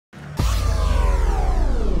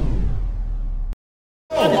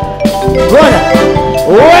Ngoja.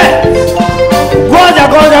 Ngoja.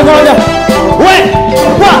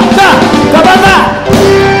 Kababa.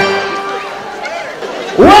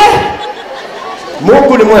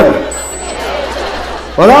 Mungu ni mwema.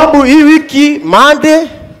 Walabu hii wiki Monday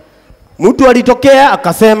mtu alitokea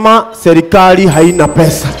akasema serikali haina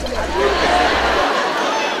pesa.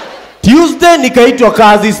 Tuesday nikaitwa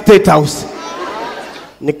kazi State House.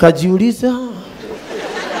 Nikajiuliza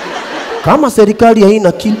kama serikali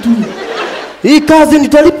haina kitu, hii kazi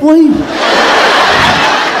nitalipwa hii?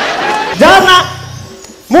 Jana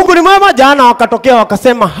Mungu ni mwema, jana wakatokea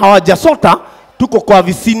wakasema hawajasota, tuko kwa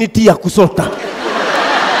vicinity ya kusota.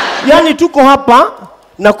 Yani tuko hapa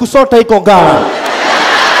na kusota iko Ngara.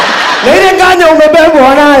 Na ile nganya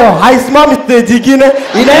umebebwa nayo haisimami stage nyingine,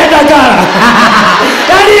 inaenda Ngara.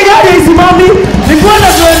 Yani gari haisimami, nikwenda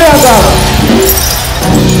tuendea Ngara.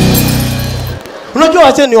 Unajua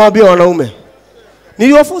acha niwaambie wanaume.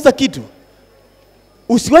 Niliwafunza kitu.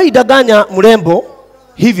 Usiwahi danganya mrembo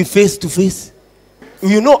hivi face to face.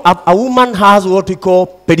 You know a woman has what we call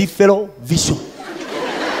peripheral vision.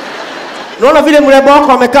 Unaona vile mrembo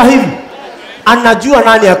wako amekaa hivi, anajua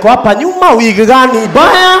nani yako hapa nyuma, wigi gani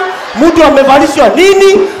baya, mtu amevalishwa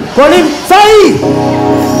nini, kwa nini sahi.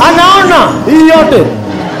 Anaona hii yote.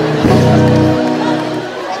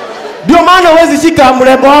 Ndio maana huwezi shika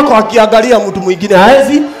mrembo wako akiangalia mtu mwingine,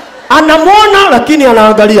 haezi. Anamuona lakini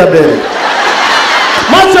anaangalia mbele.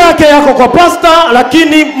 Macho yake yako kwa pasta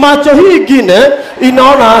lakini macho hii ingine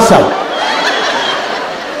inaona asa.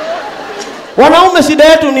 Wanaume shida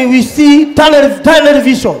yetu ni we see tunnel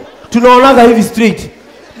vision. Tunaonaga hivi straight.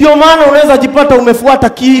 Ndio maana unaweza jipata umefuata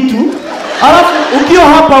kitu, alafu ukiwa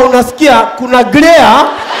hapa unasikia kuna glare,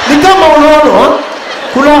 ni kama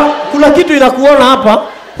unaona kuna kitu inakuona hapa.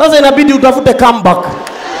 Sasa inabidi utafute comeback.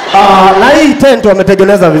 Na hii tent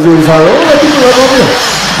wametengeneza vizuri sana.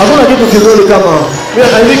 Hakuna kitu kizuri kama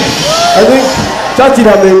I think Churchill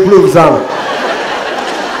ameimprove sana.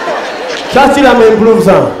 Churchill ameimprove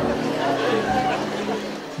sana.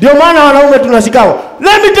 Ndio maana wanaume tunashikao.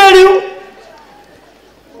 Let me tell you.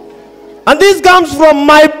 And this comes from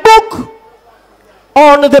my book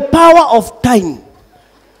on the power of time.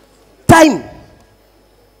 Time.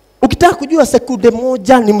 Ukitaka kujua sekunde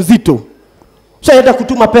moja ni mzito, usienda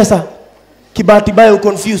kutuma pesa kibahati baya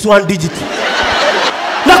uconfuse one digit.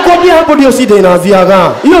 Nakwambia hapo ndio shida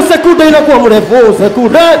inaanziaga. Hiyo sekunde inakuwa mrefu,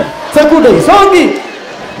 sekunde isongi.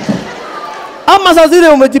 Ama saa zile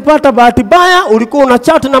umejipata bahati baya ulikuwa una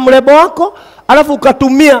chat na mrembo wako, alafu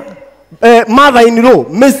ukatumia mother in law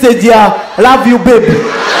message ya love you baby.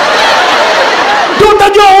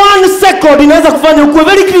 Tutajua 1 second inaweza kufanya ukuwe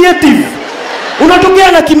very creative.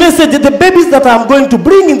 Unatokea na kimessage, the babies that I'm going to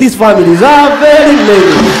bring in this family are very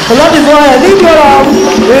many. So that is why I need your love.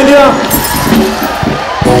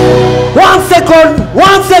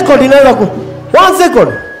 1 second inaweza ku 1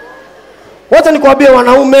 second. Wacha nikwambie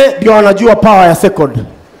wanaume ndio wanajua power ya second.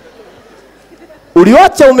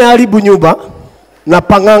 Uliwacha umeharibu nyumba na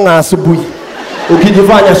panganga asubuhi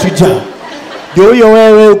ukijifanya shujaa. Ndio hiyo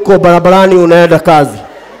wewe uko barabarani unaenda kazi,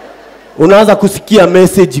 unaanza kusikia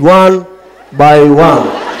message one by one.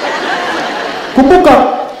 Kumbuka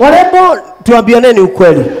warembo, tuambianeni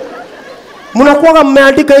ukweli, mnakuwa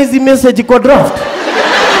mmeandika hizi message kwa draft,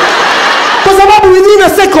 kwa sababu within a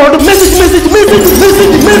second message.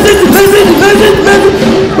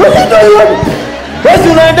 Basi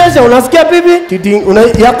unaendesha unasikia bibi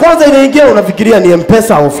ya kwanza inaingia, unafikiria ni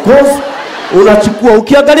M-Pesa, of course unachukua,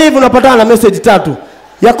 ukiangalia hivi unapatana na message 3.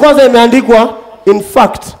 Ya kwanza imeandikwa, in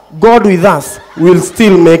fact God with us will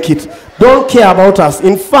still make it, don't care about us,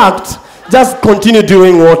 in fact just continue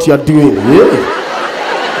doing what you are doing.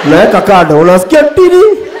 Naeka kado, unasikia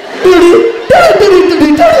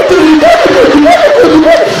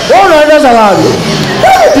unaendesha gari,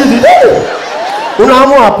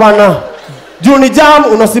 unaamua hapana, juu ni jam,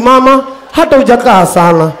 unasimama hata hujakaa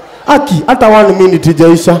sana. Hata 1 minute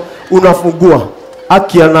ijaisha, unafungua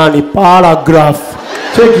ya nani, paragraph.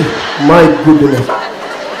 Cheki, my goodness.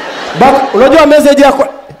 But unajua message yako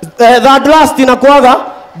that last inakuaga,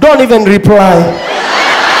 don't even reply.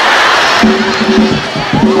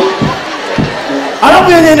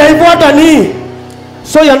 Alafu yenye inaifuata ni,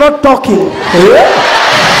 so you're not talking.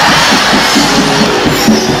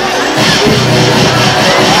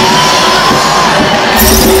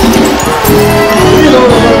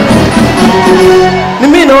 Ni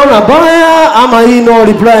mimi naona baya ama hii no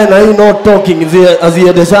reply na hii no talking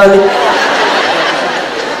aziedeshani.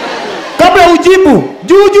 Kabla ujibu,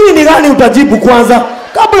 juu ni gani utajibu kwanza?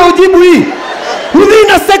 Kabla ujibu hii,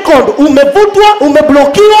 Within a second, umevutwa,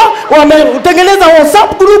 umeblokiwa, wametengeneza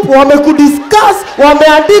WhatsApp group, wamekudiscuss,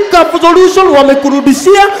 wameandika solution,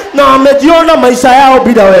 wamekurudishia na wamejiona maisha yao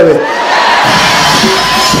bila wewe.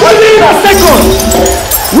 Within a second,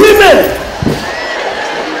 women,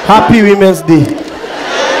 happy Women's Day.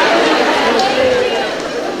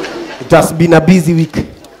 It has been a busy week.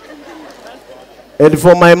 And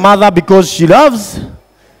for my mother, because she loves,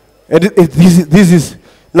 and this is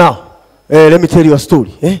now, let me tell you a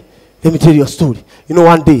story. Let me tell you a story. You know,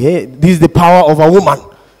 one day, this is the power of a woman.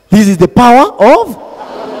 This is the power of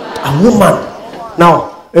a woman. Now,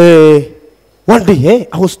 one day,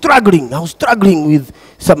 I was struggling with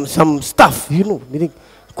some stuff, you know.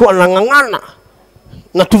 Kwa nangangana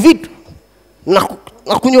na tuvitu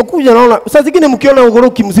na kunyokuja naona saa zingine mkiona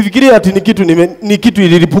ugoroki msifikirie ati ni kitu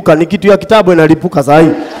ililipuka, ni kitu ya kitabu inalipuka saa hii.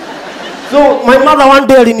 So my mother one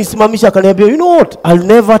day alinisimamisha akaniambia, you know what, I'll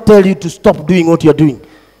never tell you to stop doing what you're doing,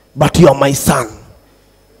 but you are my son.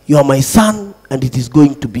 You are my son and it is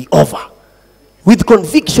going to be over. With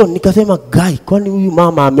conviction nikasema, guy, kwani huyu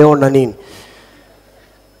mama ameona nini?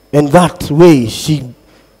 And that way she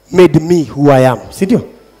made me who I am. Sindio?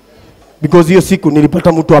 Because hiyo siku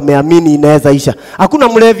nilipata mtu ameamini inaweza isha. Hakuna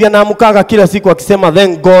mlevi anaamkaga kila siku akisema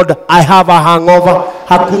thank God I have a hangover.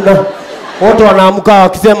 Hakuna. Watu wanaamka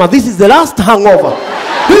wakisema this is the last hangover.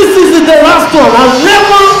 This is the last one.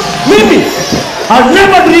 I'll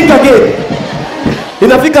never drink again.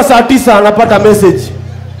 Inafika saa 9 anapata message.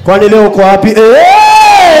 Kwani leo uko wapi? You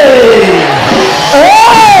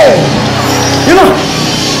know,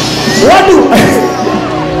 watu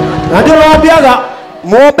ndio nawaambiaga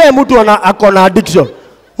muombe mtu ako na addiction.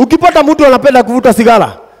 Ukipata mtu anapenda kuvuta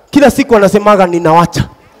sigara, kila siku anasemaga ninawacha.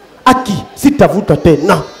 Aki sitavuta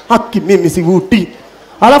tena. Haki mimi sivuti.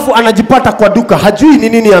 Alafu anajipata kwa duka, hajui ni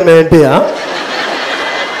nini ameendea.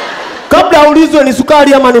 Kabla aulizwe ni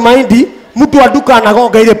sukari ama ni mahindi, mtu wa duka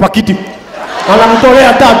anagonga ile pakiti.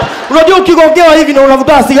 Anamtolea tatu. Unajua ukigongewa hivi na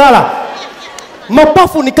unavuta sigara,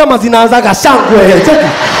 mapafu ni kama zinaanzaga shangwe. Cheki.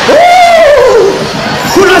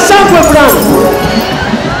 Kuna shangwe fulani.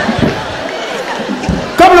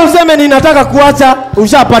 Kabla useme ninataka kuacha,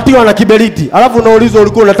 ushapatiwa na kiberiti. Alafu unaulizwa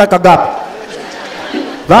ulikuwa unataka gapi.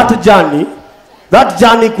 That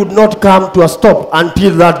journey could not come to a stop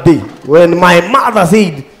until that day when my mother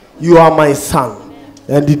said, you are my son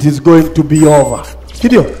and it is going to be over.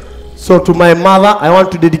 So to my mother, I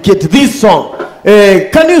want to dedicate this song.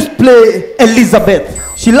 Can you play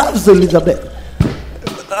Elizabeth? She loves Elizabeth.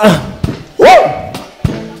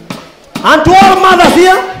 And to all mothers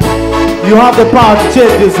here, you have the power to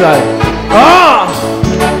change this life.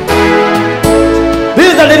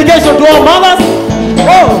 This is a dedication to all mothers.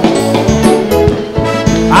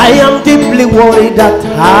 I am deeply worried at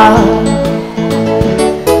heart.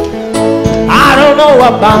 I don't know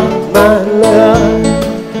about my love.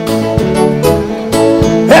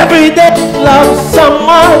 Every day love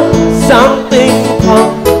someone, something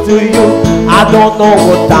comes to you. I don't know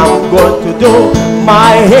what I'm going to do.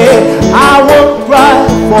 My head, I won't cry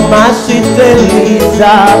for my sweet Elizabeth.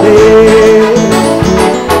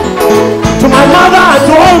 To my mother and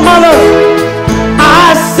to all mothers,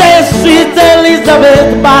 I say sweet Elizabeth,